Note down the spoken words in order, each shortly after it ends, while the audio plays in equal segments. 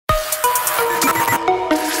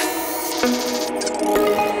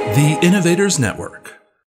The Innovators Network.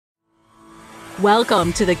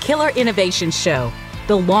 Welcome to the Killer Innovation Show,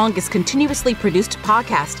 the longest continuously produced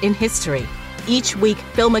podcast in history. Each week,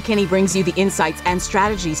 Phil McKinney brings you the insights and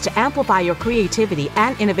strategies to amplify your creativity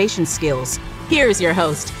and innovation skills. Here's your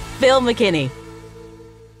host, Phil McKinney.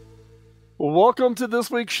 Welcome to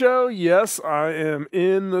this week's show. Yes, I am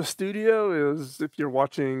in the studio. If you're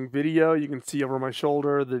watching video, you can see over my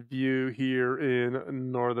shoulder the view here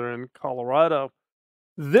in northern Colorado.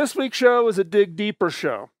 This week's show is a dig deeper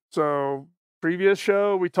show. So, previous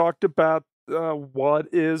show, we talked about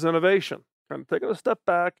what is innovation. Kind of taking a step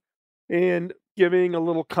back and giving a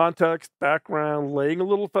little context, background, laying a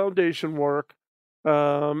little foundation work.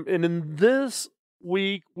 And in this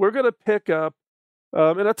week, we're going to pick up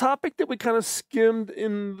in a topic that we kind of skimmed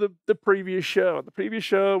in the previous show. The previous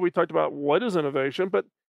show, we talked about what is innovation, but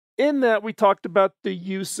in that, we talked about the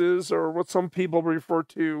uses, or what some people refer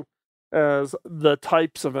to as the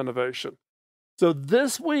types of innovation. So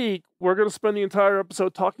this week, we're going to spend the entire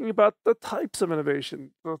episode talking about the types of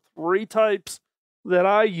innovation, the three types that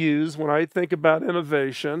I use when I think about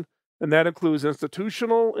innovation, and that includes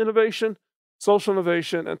institutional innovation, social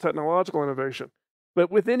innovation, and technological innovation.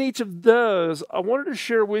 But within each of those, I wanted to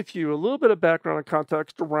share with you a little bit of background and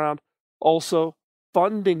context around also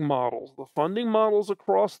funding models. The funding models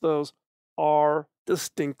across those are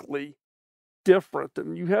distinctly different,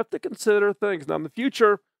 and you have to consider things. Now, in the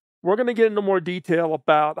future, we're going to get into more detail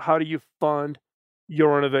about how do you fund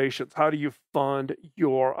your innovations, how do you fund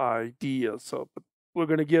your ideas. So we're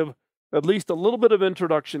going to give at least a little bit of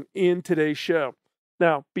introduction in today's show.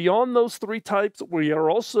 Now, beyond those three types, we are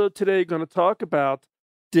also today going to talk about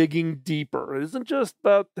digging deeper. It isn't just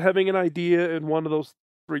about having an idea in one of those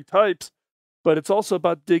three types, but it's also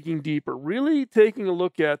about digging deeper, really taking a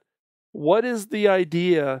look at what is the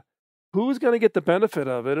idea, who's going to get the benefit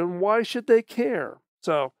of it, and why should they care?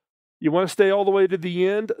 So you want to stay all the way to the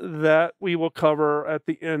end? That we will cover at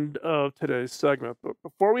the end of today's segment. But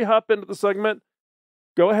before we hop into the segment,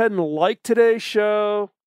 go ahead and like today's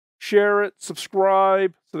show, share it,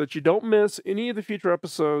 subscribe, so that you don't miss any of the future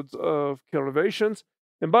episodes of Killer Innovations.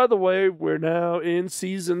 And by the way, we're now in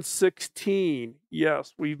season 16.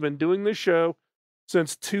 Yes, we've been doing this show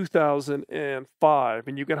since 2005.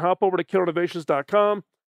 And you can hop over to killerinnovations.com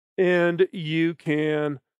and you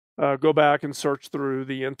can go back and search through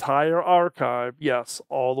the entire archive. Yes,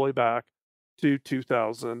 all the way back to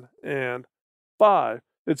 2005.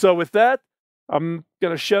 And so with that, I'm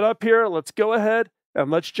going to shut up here. Let's go ahead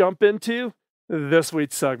and let's jump into this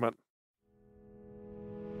week's segment.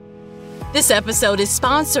 This episode is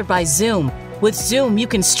sponsored by Zoom. With Zoom, you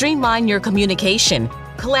can streamline your communication,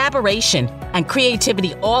 collaboration, and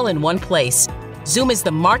creativity all in one place. Zoom is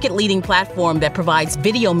the market-leading platform that provides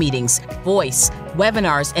video meetings, voice,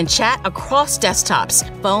 webinars, and chat across desktops,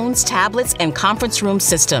 phones, tablets, and conference room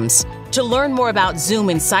systems. To learn more about Zoom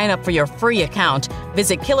and sign up for your free account,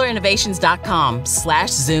 visit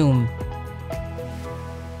killerinnovations.com/Zoom.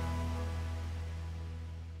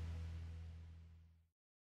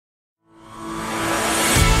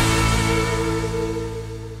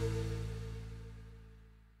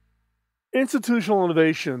 Institutional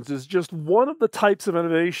innovations is just one of the types of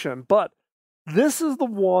innovation, but this is the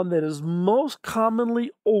one that is most commonly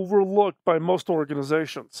overlooked by most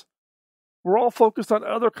organizations. We're all focused on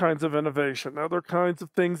other kinds of innovation, other kinds of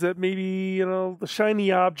things that maybe, the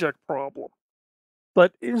shiny object problem.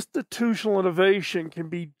 But institutional innovation can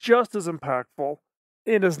be just as impactful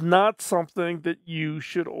and is not something that you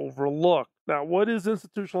should overlook. Now, what is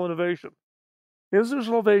institutional innovation?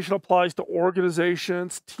 Institutional innovation applies to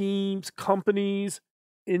organizations, teams, companies,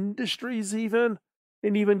 industries even,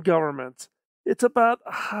 and even governments. It's about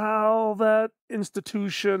how that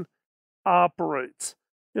institution operates.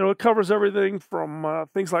 It covers everything from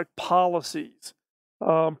things like policies,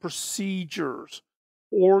 procedures,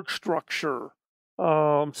 org structure,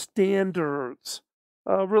 standards,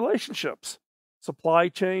 relationships, supply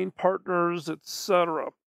chain partners,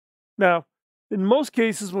 etc. Now, in most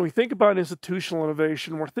cases, when we think about institutional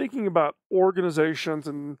innovation, we're thinking about organizations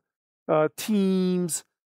and teams,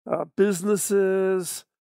 businesses,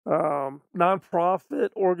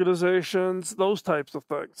 nonprofit organizations, those types of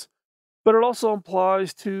things. But it also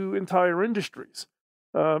applies to entire industries.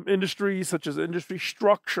 Industries such as industry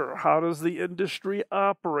structure. How does the industry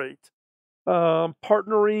operate?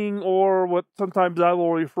 Partnering, or what sometimes I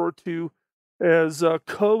will refer to as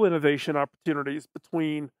co-innovation opportunities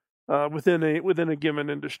within a given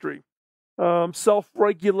industry.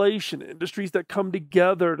 Self-regulation, industries that come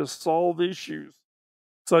together to solve issues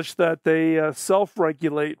such that they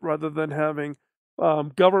self-regulate rather than having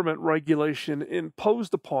government regulation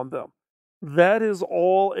imposed upon them. That is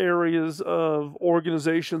all areas of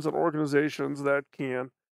organizations that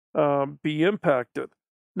can be impacted.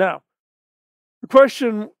 Now, the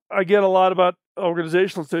question I get a lot about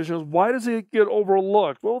organizational decisions is, why does it get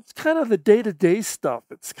overlooked? Well, it's kind of the day-to-day stuff.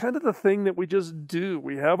 It's kind of the thing that we just do.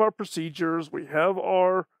 We have our procedures, we have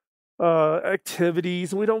our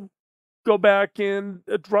activities, and we don't go back and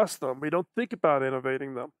address them. We don't think about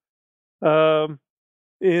innovating them.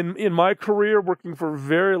 In my career, working for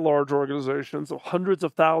very large organizations of hundreds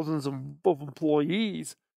of thousands of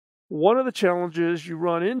employees, one of the challenges you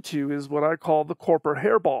run into is what I call the corporate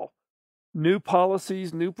hairball. New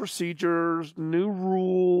policies, new procedures, new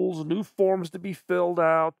rules, new forms to be filled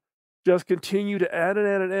out. Just continue to add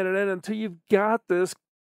until you've got this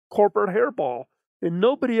corporate hairball. And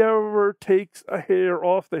nobody ever takes a hair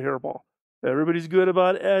off the hairball. Everybody's good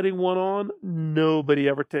about adding one on. Nobody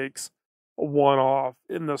ever takes one off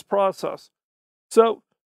in this process. So,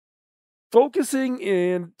 focusing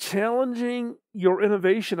and challenging your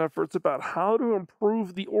innovation efforts about how to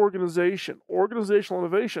improve the organization, organizational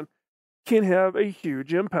innovation, can have a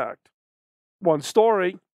huge impact. One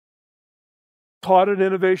story: taught an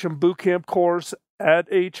innovation bootcamp course at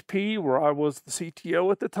HP, where I was the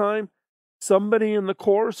CTO at the time. Somebody in the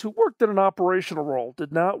course who worked in an operational role,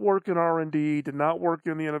 did not work in R&D, did not work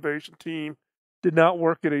in the innovation team, did not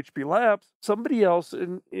work at HP Labs. Somebody else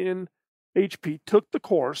in HP took the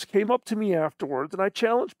course, came up to me afterwards, and I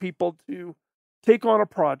challenged people to take on a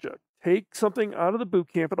project, take something out of the boot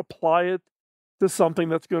camp and apply it to something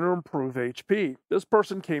that's going to improve HP. This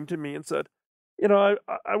person came to me and said, I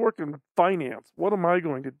work in finance. What am I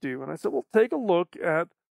going to do? And I said, well, take a look at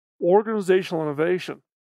organizational innovation.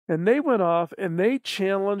 And they went off and they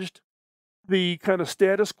challenged the kind of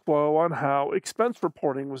status quo on how expense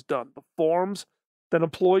reporting was done, the forms that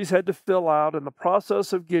employees had to fill out in the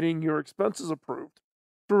process of getting your expenses approved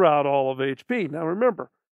throughout all of HP. Now remember,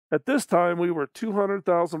 at this time we were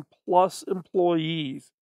 200,000 plus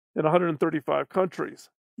employees in 135 countries.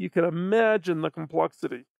 You can imagine the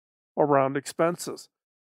complexity around expenses.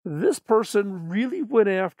 This person really went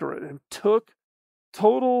after it and took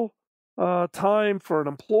total time for an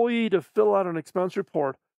employee to fill out an expense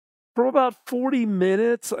report from about 40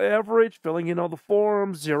 minutes average, filling in all the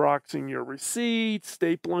forms, Xeroxing your receipts,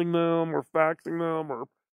 stapling them or faxing them or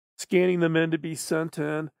scanning them in to be sent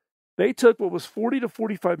in. They took what was 40 to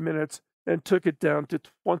 45 minutes and took it down to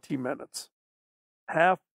 20 minutes,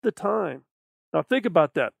 half the time. Now think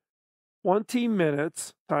about that. 20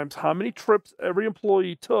 minutes times how many trips every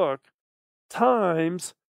employee took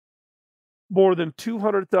times more than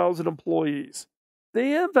 200,000 employees.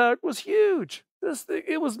 The impact was huge.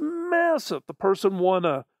 It was massive. The person won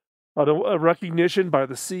a recognition by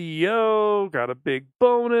the CEO, got a big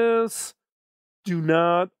bonus. Do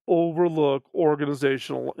not overlook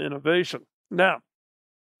organizational innovation. Now,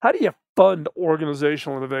 how do you fund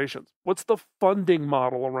organizational innovations? What's the funding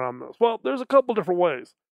model around this? Well, there's a couple different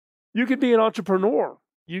ways. You could be an entrepreneur.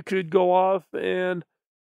 You could go off and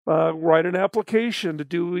write an application to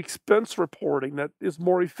do expense reporting that is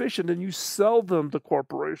more efficient, and you sell them to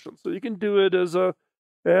corporations. So you can do it as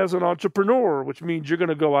an entrepreneur, which means you're going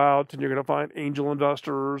to go out and you're going to find angel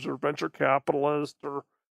investors or venture capitalists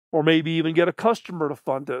or maybe even get a customer to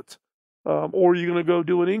fund it. Or you're going to go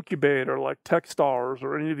do an incubator like Techstars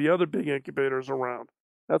or any of the other big incubators around.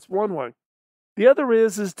 That's one way. The other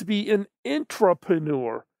is to be an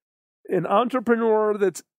intrapreneur, an entrepreneur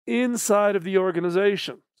that's inside of the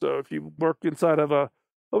organization. So if you work inside of an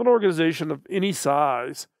organization of any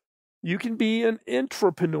size, you can be an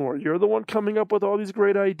intrapreneur. You're the one coming up with all these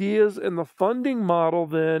great ideas, and the funding model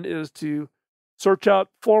then is to search out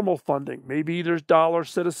formal funding. Maybe there's dollars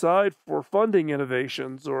set aside for funding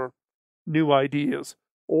innovations or new ideas,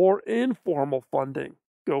 or informal funding.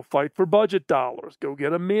 Go fight for budget dollars. Go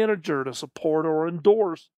get a manager to support or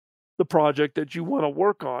endorse the project that you want to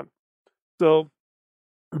work on. So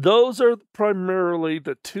those are primarily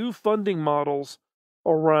the two funding models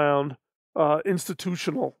around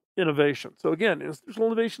institutional innovation. So again, institutional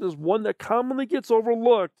innovation is one that commonly gets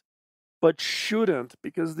overlooked, but shouldn't,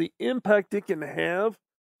 because the impact it can have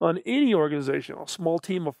on any organization, a small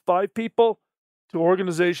team of 5 people to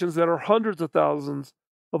organizations that are hundreds of thousands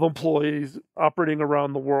of employees operating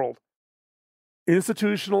around the world.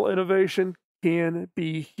 Institutional innovation can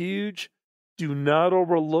be huge. Do not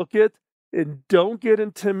overlook it, and don't get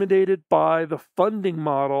intimidated by the funding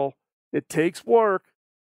model. It takes work,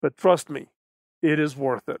 but trust me, it is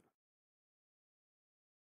worth it.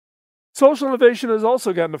 Social innovation has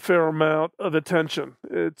also gotten a fair amount of attention.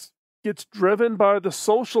 It gets driven by the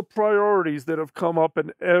social priorities that have come up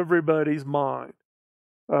in everybody's mind.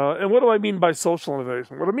 And what do I mean by social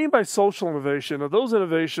innovation? What I mean by social innovation are those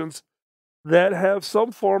innovations that have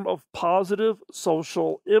some form of positive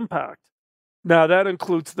social impact. Now, that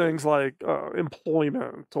includes things like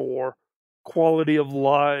employment or quality of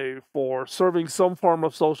life or serving some form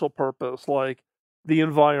of social purpose like the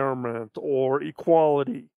environment or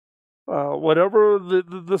equality, whatever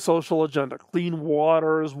the social agenda. Clean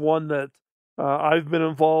water is one that I've been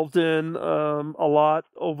involved in a lot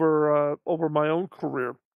over my own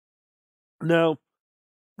career. Now,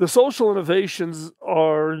 the social innovations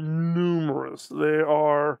are numerous. They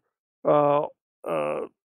are uh, uh,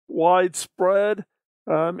 widespread,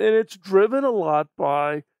 and it's driven a lot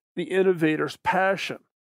by the innovator's passion.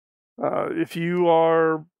 If you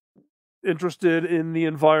are interested in the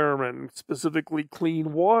environment, specifically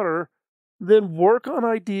clean water, then work on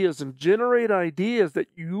ideas and generate ideas that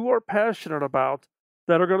you are passionate about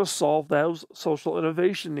that are going to solve those social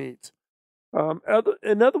innovation needs.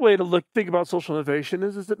 Another way to think about social innovation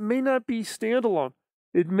is it may not be standalone.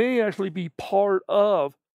 It may actually be part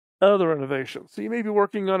of other innovations. So you may be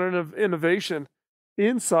working on an innovation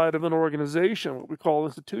inside of an organization, what we call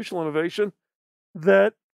institutional innovation,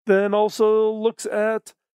 that then also looks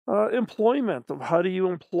at employment, of how do you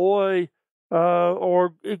employ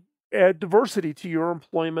or add diversity to your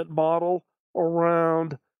employment model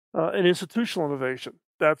around an institutional innovation.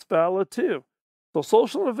 That's valid too. So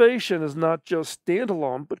social innovation is not just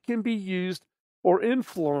standalone, but can be used or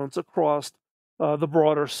influenced across the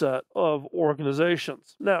broader set of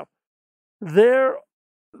organizations. Now, there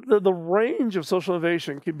the range of social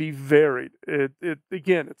innovation can be varied. It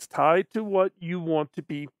again, it's tied to what you want to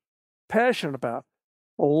be passionate about.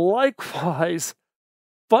 Likewise,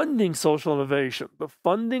 funding social innovation, the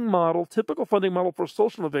funding model, typical funding model for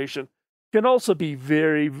social innovation, can also be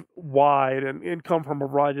very wide and come from a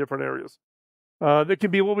variety of different areas. There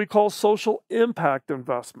can be what we call social impact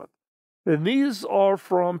investment. And these are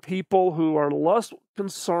from people who are less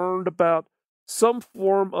concerned about some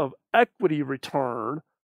form of equity return.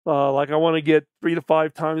 Like I want to get 3 to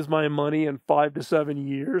 5 times my money in 5 to 7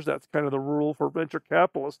 years. That's kind of the rule for venture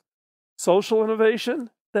capitalists. Social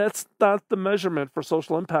innovation, that's not the measurement for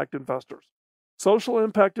social impact investors. Social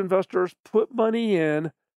impact investors put money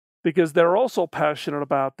in because they're also passionate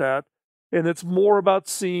about that. And it's more about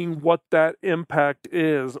seeing what that impact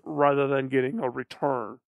is rather than getting a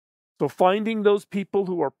return. So finding those people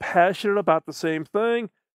who are passionate about the same thing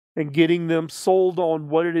and getting them sold on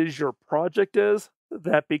what it is your project is,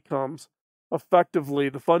 that becomes effectively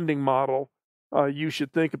the funding model you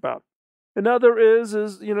should think about. Another is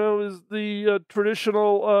the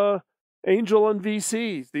traditional angel and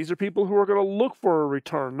VCs. These are people who are going to look for a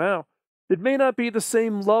return. Now, it may not be the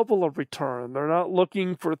same level of return. They're not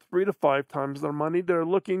looking for 3 to 5 times their money. They're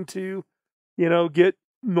looking to, get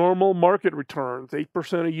normal market returns,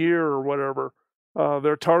 8% a year or whatever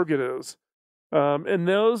their target is. And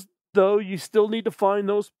those, though, you still need to find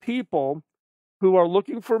those people who are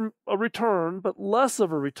looking for a return, but less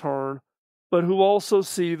of a return, but who also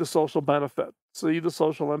see the social benefit, see the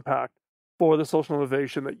social impact for the social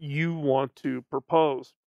innovation that you want to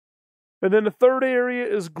propose. And then the third area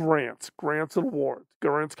is grants and awards.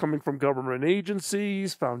 Grants coming from government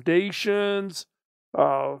agencies, foundations,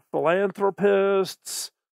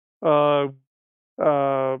 philanthropists, uh,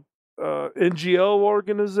 NGO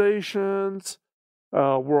organizations,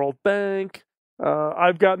 World Bank.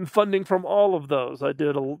 I've gotten funding from all of those. I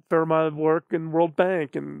did a fair amount of work in World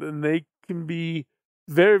Bank, and they can be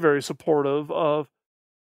very, very supportive of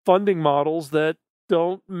funding models that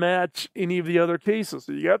don't match any of the other cases.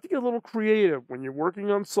 So you have to get a little creative when you're working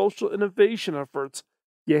on social innovation efforts.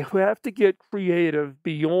 You have to get creative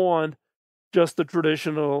beyond just the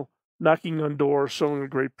traditional knocking on doors, showing a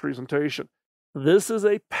great presentation. This is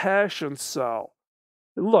a passion sell.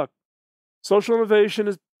 And look, social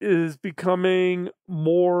innovation is becoming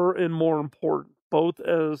more and more important, both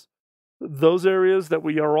as those areas that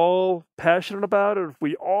we are all passionate about, or if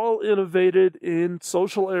we all innovated in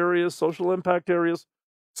social areas, social impact areas,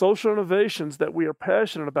 social innovations that we are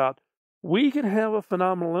passionate about, we can have a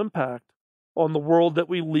phenomenal impact on the world that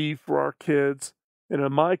we leave for our kids, and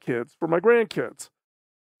in my kids, for my grandkids.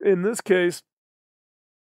 In this case,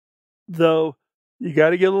 though, you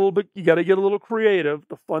got to get a little creative.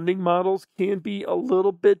 The funding models can be a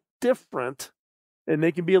little bit different and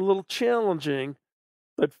they can be a little challenging,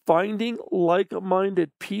 but finding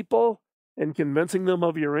like-minded people and convincing them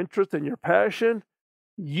of your interest and your passion,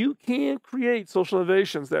 you can create social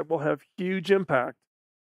innovations that will have huge impact,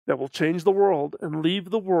 that will change the world and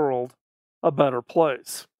leave the world a better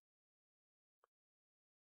place.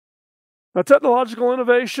 Now, technological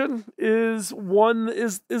innovation is the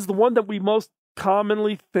one that we most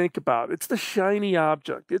commonly think about. It's the shiny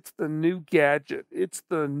object. It's the new gadget. It's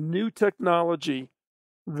the new technology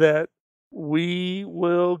that we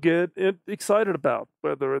will get excited about,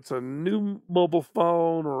 whether it's a new mobile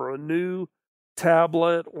phone or a new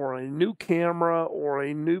tablet or a new camera or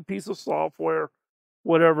a new piece of software,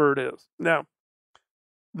 whatever it is. Now,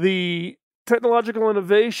 the technological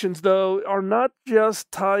innovations, though, are not just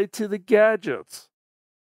tied to the gadgets.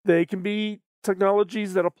 They can be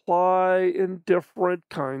technologies that apply in different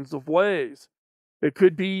kinds of ways. It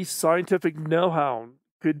could be scientific know-how,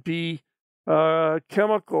 could be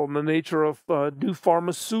chemical in the nature of new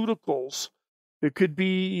pharmaceuticals. It could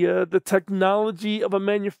be the technology of a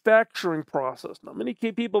manufacturing process. Now, many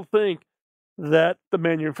people think that the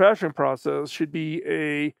manufacturing process should be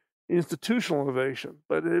a institutional innovation,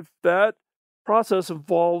 but if that process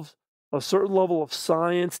involves a certain level of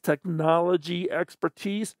science, technology,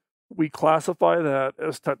 expertise, we classify that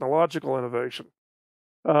as technological innovation.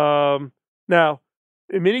 Now,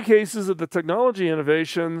 in many cases of the technology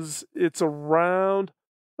innovations, it's around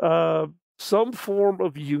some form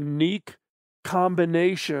of unique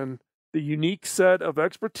combination, the unique set of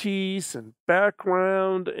expertise and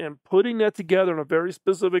background, and putting that together in a very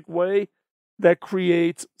specific way that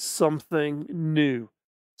creates something new,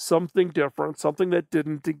 something different, something that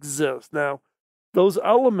didn't exist. Now, those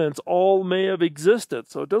elements all may have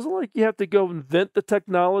existed, so it doesn't like you have to go invent the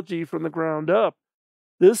technology from the ground up.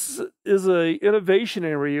 This is a innovation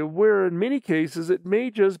area where in many cases it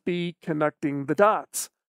may just be connecting the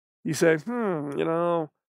dots. You say,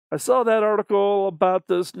 I saw that article about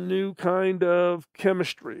this new kind of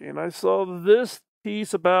chemistry, and I saw this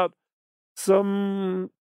piece about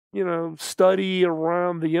some, study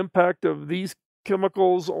around the impact of these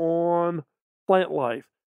chemicals on plant life.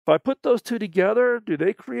 If I put those two together, do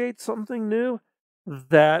they create something new?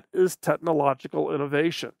 That is technological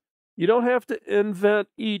innovation. You don't have to invent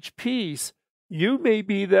each piece. You may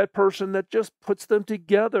be that person that just puts them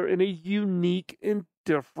together in a unique and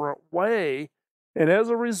different way. And as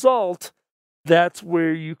a result, that's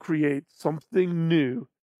where you create something new,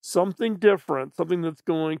 something different, something that's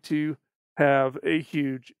going to have a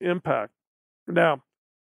huge impact. Now,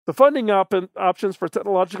 the funding options for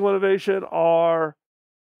technological innovation are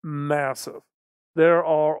massive. There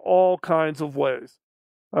are all kinds of ways.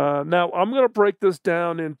 Now, I'm going to break this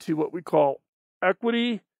down into what we call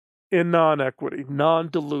equity and non-equity,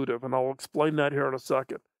 non-dilutive, and I'll explain that here in a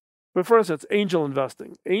second. But for instance, angel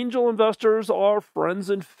investing. Angel investors are friends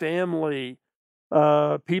and family,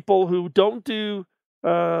 people who don't do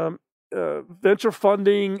venture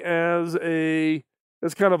funding as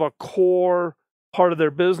kind of a core part of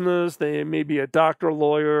their business. They may be a doctor,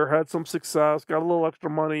 lawyer, had some success, got a little extra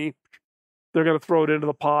money. They're going to throw it into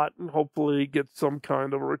the pot and hopefully get some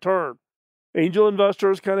kind of a return. Angel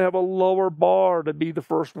investors kind of have a lower bar to be the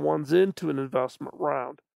first ones into an investment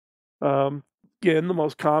round. Again, the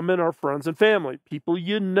most common are friends and family, people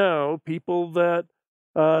you know, people that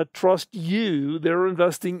trust you. They're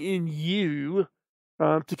investing in you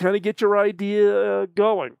to kind of get your idea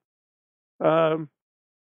going.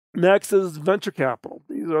 Next is venture capital.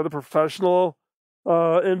 These are the professional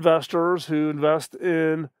investors who invest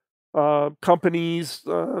in companies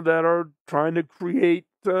that are trying to create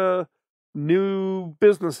new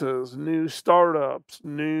businesses, new startups,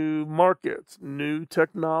 new markets, new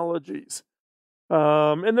technologies.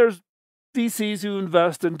 And there's VCs who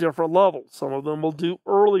invest in different levels. Some of them will do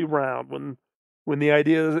early round when the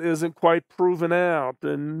idea isn't quite proven out,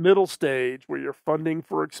 and middle stage where you're funding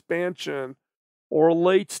for expansion, or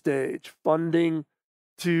late stage funding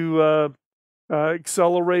to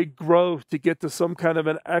accelerate growth to get to some kind of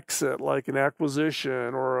an exit, like an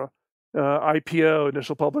acquisition or a IPO,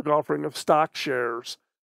 initial public offering of stock shares.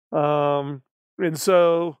 And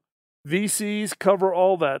so VCs cover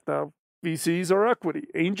all that. Now, VCs are equity.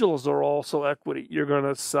 Angels are also equity. You're going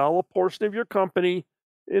to sell a portion of your company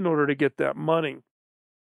in order to get that money.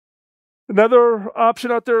 Another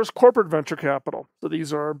option out there is corporate venture capital. So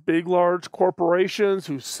these are big, large corporations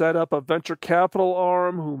who set up a venture capital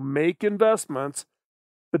arm, who make investments,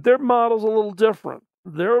 but their model's a little different.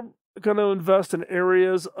 They're going to invest in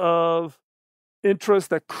areas of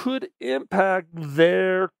interest that could impact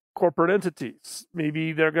their corporate entities.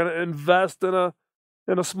 Maybe they're going to invest in a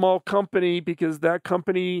small company because that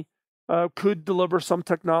company could deliver some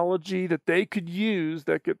technology that they could use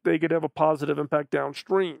they could have a positive impact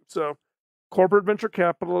downstream. So corporate venture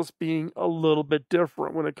capitalists being a little bit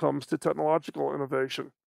different when it comes to technological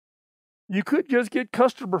innovation. You could just get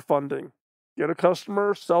customer funding. Get a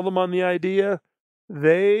customer, sell them on the idea.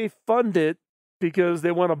 They fund it because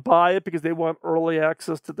they want to buy it, because they want early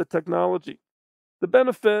access to the technology. The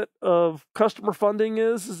benefit of customer funding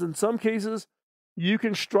is in some cases, you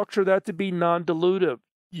can structure that to be non-dilutive.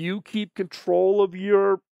 You keep control of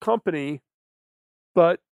your company,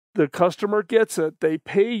 but the customer gets it. They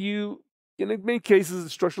pay you. In many cases,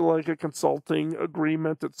 it's structured like a consulting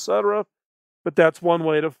agreement, etc. But that's one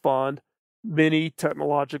way to fund many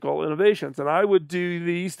technological innovations. And I would do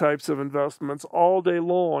these types of investments all day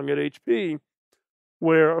long at HP,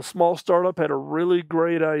 where a small startup had a really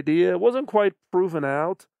great idea. It wasn't quite proven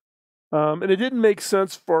out. And it didn't make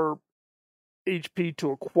sense for HP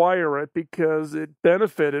to acquire it because it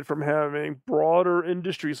benefited from having broader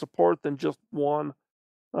industry support than just one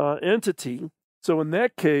entity. So in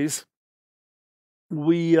that case,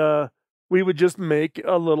 we would just make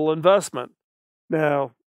a little investment.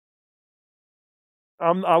 Now,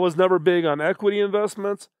 I was never big on equity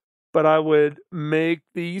investments, but I would make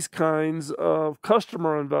these kinds of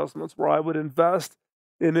customer investments where I would invest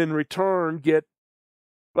and in return get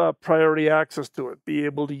priority access to it, be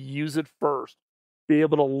able to use it first, be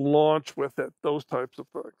able to launch with it, those types of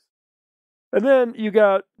things. And then you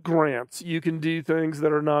got grants. You can do things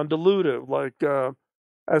that are non-dilutive, like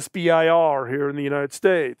SBIR here in the United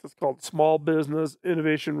States. It's called Small Business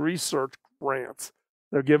Innovation Research Grants.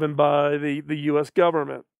 They're given by the U.S.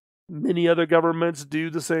 government. Many other governments do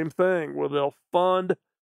the same thing, where they'll fund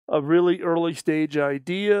a really early stage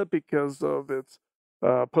idea because of its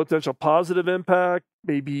potential positive impact.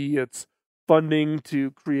 Maybe it's funding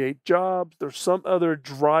to create jobs. There's some other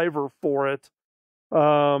driver for it,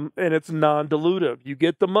 and it's non-dilutive. You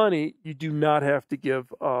get the money. You do not have to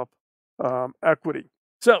give up equity.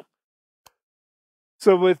 So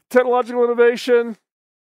with technological innovation,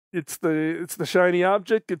 it's the shiny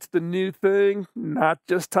object. It's the new thing, not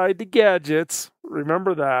just tied to gadgets.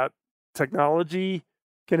 Remember that. Technology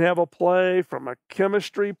can have a play from a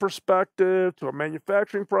chemistry perspective to a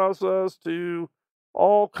manufacturing process to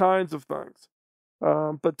all kinds of things.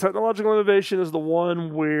 But technological innovation is the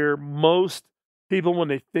one where most people, when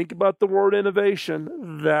they think about the word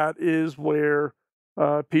innovation, that is where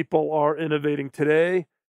people are innovating today.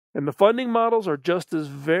 And the funding models are just as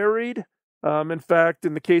varied. In fact,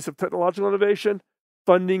 in the case of technological innovation,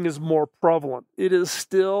 funding is more prevalent. It is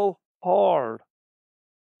still hard.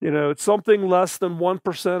 It's something less than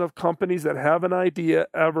 1% of companies that have an idea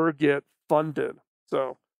ever get funded.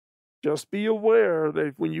 So just be aware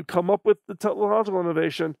that when you come up with the technological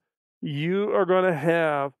innovation, you are going to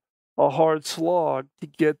have a hard slog to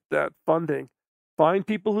get that funding. Find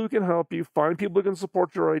people who can help you, find people who can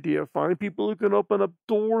support your idea, find people who can open up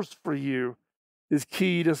doors for you is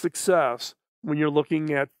key to success when you're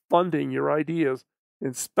looking at funding your ideas,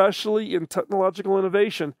 especially in technological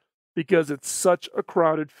innovation, because it's such a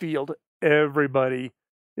crowded field. Everybody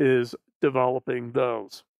is developing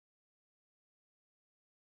those.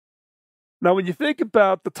 Now, when you think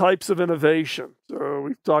about the types of innovation, so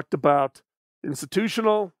we've talked about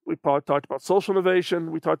institutional, we've probably talked about social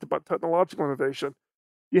innovation, we talked about technological innovation.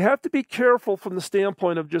 You have to be careful from the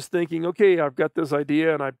standpoint of just thinking, okay, I've got this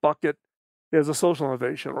idea and I bucket as a social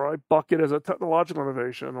innovation, or I bucket as a technological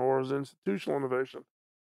innovation, or as institutional innovation.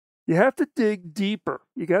 You have to dig deeper.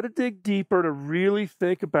 You got to dig deeper to really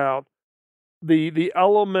think about the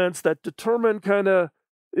elements that determine kind of,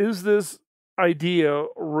 is this idea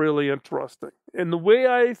really interesting? And the way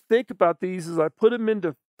I think about these is I put them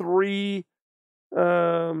into three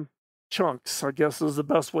chunks, I guess is the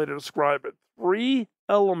best way to describe it. Three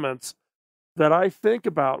elements that I think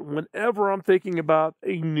about whenever I'm thinking about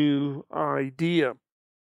a new idea.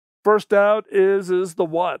 First out is the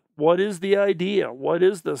what. What is the idea? What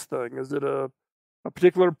is this thing? Is it a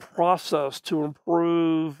particular process to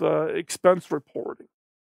improve expense reporting?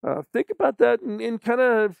 Think about that and kind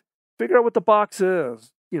of figure out what the box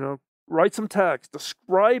is. Write some text,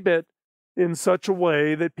 describe it in such a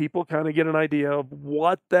way that people kind of get an idea of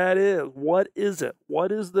what that is. What is it?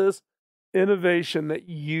 What is this innovation that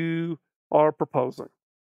you are proposing?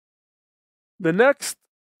 The next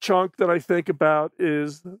chunk that I think about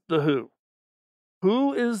is the who.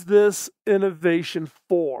 Who is this innovation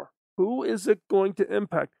for? Who is it going to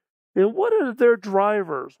impact? And what are their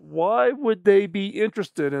drivers? Why would they be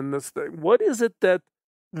interested in this thing? What is it that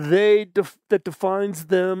that defines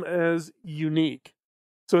them as unique?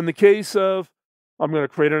 So in the case of, I'm going to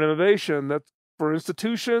create an innovation that's for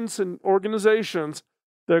institutions and organizations,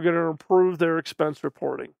 they're going to improve their expense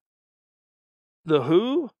reporting. The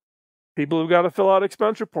who? People who've got to fill out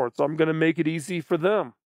expense reports. I'm going to make it easy for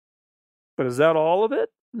them. But is that all of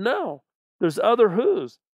it? No. There's other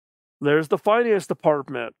who's. There's the finance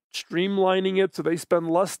department, streamlining it so they spend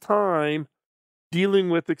less time dealing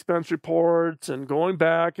with expense reports and going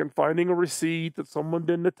back and finding a receipt that someone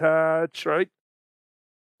didn't attach, right?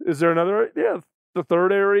 Is there another? Yeah. The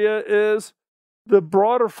third area is the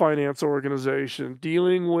broader finance organization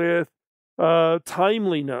dealing with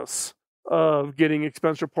timeliness of getting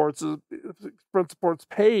expense reports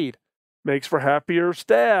paid, makes for happier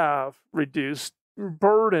staff, reduced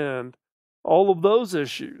burden, all of those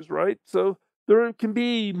issues, right? So there can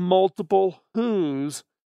be multiple who's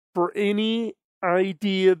for any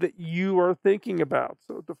idea that you are thinking about.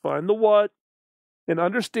 So define the what and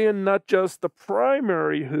understand not just the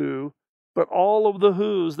primary who, but all of the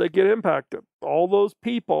who's that get impacted, all those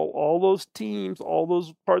people, all those teams, all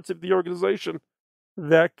those parts of the organization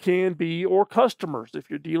that can be, or customers, if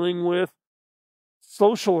you're dealing with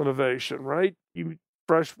social innovation, right? You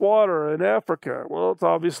fresh water in Africa. Well, it's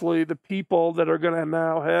obviously the people that are going to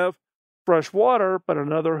now have fresh water, but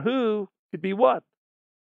another who could be what?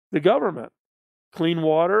 The government. Clean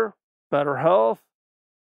water, better health,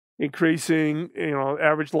 increasing,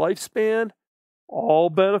 average lifespan, all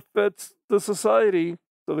benefits the society.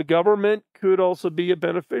 So the government could also be a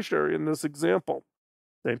beneficiary in this example.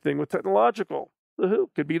 Same thing with technological. The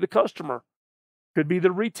who could be the customer, could be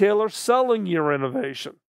the retailer selling your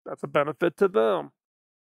innovation. That's a benefit to them.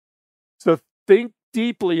 So think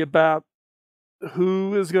deeply about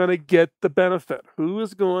who is going to get the benefit, who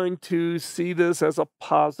is going to see this as a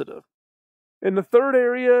positive. And the third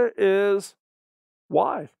area is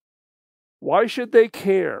why. Why should they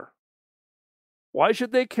care? Why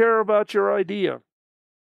should they care about your idea?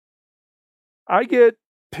 I get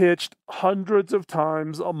pitched hundreds of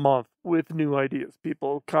times a month with new ideas.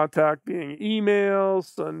 People contact me emails,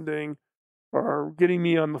 sending or getting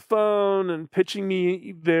me on the phone and pitching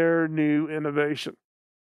me their new innovation.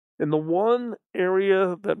 And the one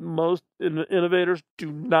area that most innovators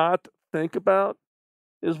do not think about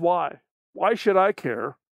is why. Why should I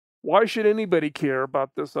care? Why should anybody care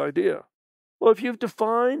about this idea? Well, if you've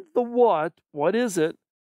defined the what is it?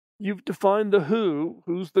 You've defined the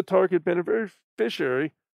who's the target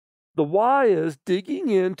beneficiary. The why is digging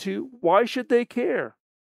into why should they care?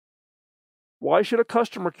 Why should a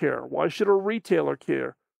customer care? Why should a retailer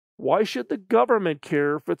care? Why should the government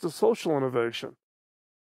care if it's a social innovation?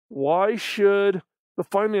 Why should the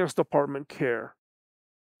finance department care?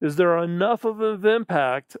 Is there enough of an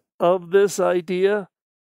impact of this idea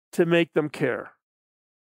to make them care?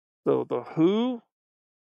 So the who,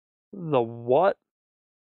 the what,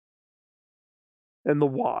 and the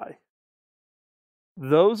why.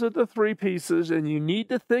 Those are the three pieces, and you need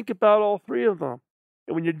to think about all three of them.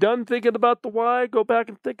 And when you're done thinking about the why, go back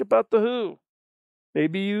and think about the who.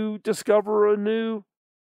 Maybe you discover a new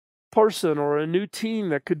person or a new team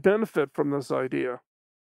that could benefit from this idea.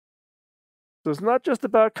 So it's not just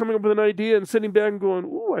about coming up with an idea and sitting back and going,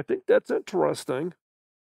 ooh, I think that's interesting.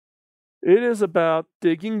 It is about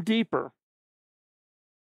digging deeper.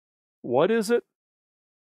 What is it?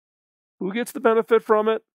 Who gets the benefit from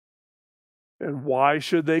it? And why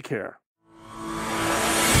should they care?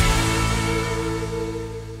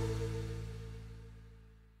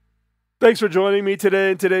 Thanks for joining me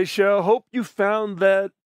today in today's show. Hope you found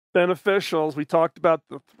that beneficial as we talked about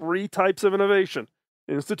the three types of innovation: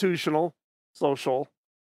 institutional, social,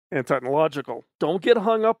 and technological. Don't get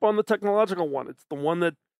hung up on the technological one. It's the one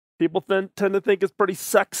that people tend to think is pretty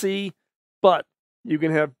sexy, but you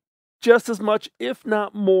can have just as much, if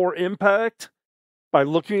not more, impact by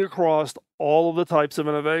looking across all of the types of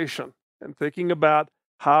innovation and thinking about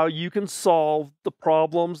how you can solve the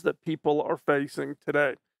problems that people are facing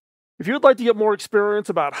today. If you'd like to get more experience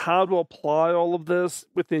about how to apply all of this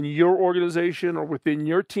within your organization or within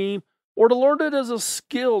your team, or to learn it as a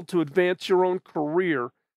skill to advance your own career,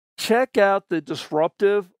 check out the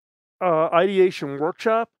Disruptive Ideation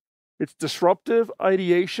Workshop. It's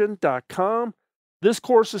disruptiveideation.com. This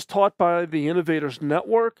course is taught by the Innovators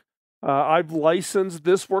Network. I've licensed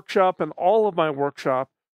this workshop and all of my workshop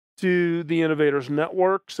to the Innovators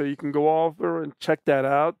Network, so you can go over and check that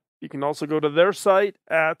out. You can also go to their site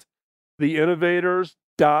at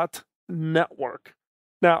theinnovators.network.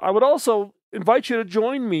 Now, I would also invite you to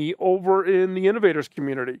join me over in the Innovators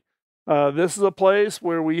community. This is a place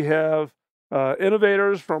where we have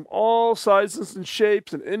innovators from all sizes and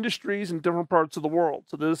shapes and industries in different parts of the world.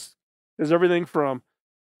 So this is everything from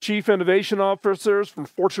chief innovation officers from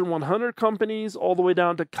Fortune 100 companies all the way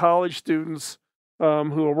down to college students who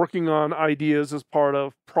are working on ideas as part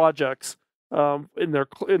of projects in their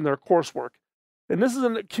coursework. And this is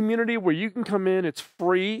a community where you can come in. It's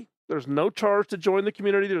free. There's no charge to join the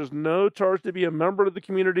community. There's no charge to be a member of the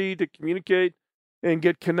community, to communicate and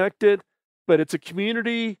get connected. But it's a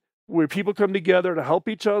community where people come together to help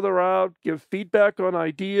each other out, give feedback on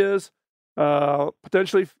ideas,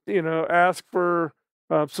 potentially, ask for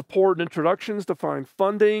support and introductions to find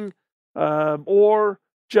funding, or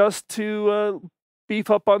just to beef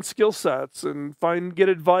up on skill sets and get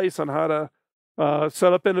advice on how to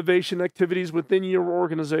set up innovation activities within your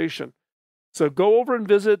organization. So go over and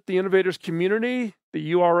visit the Innovators community.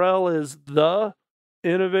 The URL is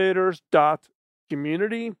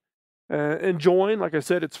theinnovators.community. And join. Like I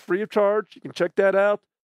said, it's free of charge. You can check that out.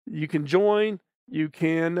 You can join. You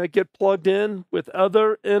can get plugged in with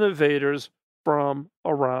other innovators from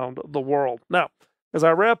around the world. Now, as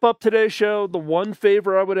I wrap up today's show, the one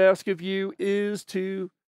favor I would ask of you is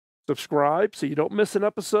to subscribe so you don't miss an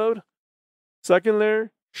episode. Secondly,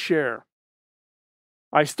 share.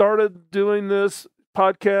 I started doing this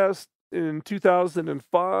podcast in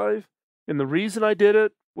 2005, and the reason I did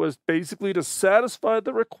it was basically to satisfy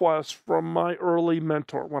the request from my early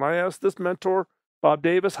mentor. When I asked this mentor, Bob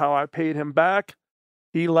Davis, how I paid him back,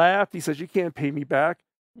 he laughed. He says, "You can't pay me back.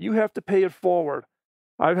 You have to pay it forward."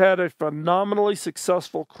 I've had a phenomenally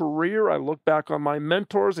successful career. I look back on my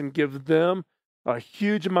mentors and give them a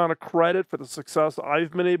huge amount of credit for the success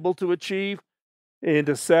I've been able to achieve. And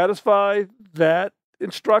to satisfy that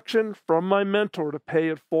instruction from my mentor to pay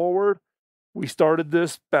it forward, we started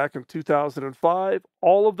this back in 2005.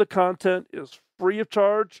 All of the content is free of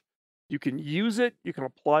charge. You can use it. You can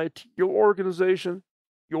apply it to your organization,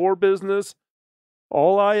 your business.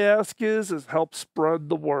 All I ask is help spread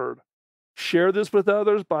the word. Share this with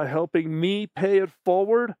others by helping me pay it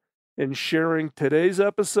forward and sharing today's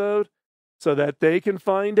episode so that they can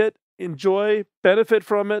find it, enjoy, benefit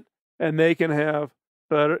from it, and they can have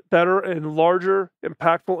better and larger,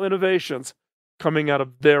 impactful innovations coming out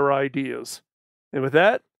of their ideas. And with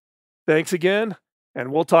that, thanks again,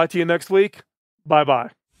 and we'll talk to you next week. Bye-bye.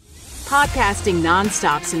 Podcasting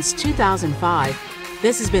nonstop since 2005,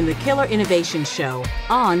 this has been the Killer Innovation Show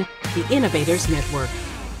on the Innovators Network.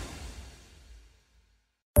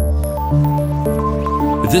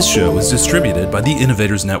 This show is distributed by the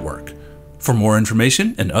Innovators Network. For more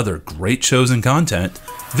information and other great shows and content,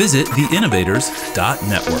 visit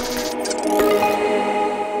theinnovators.network.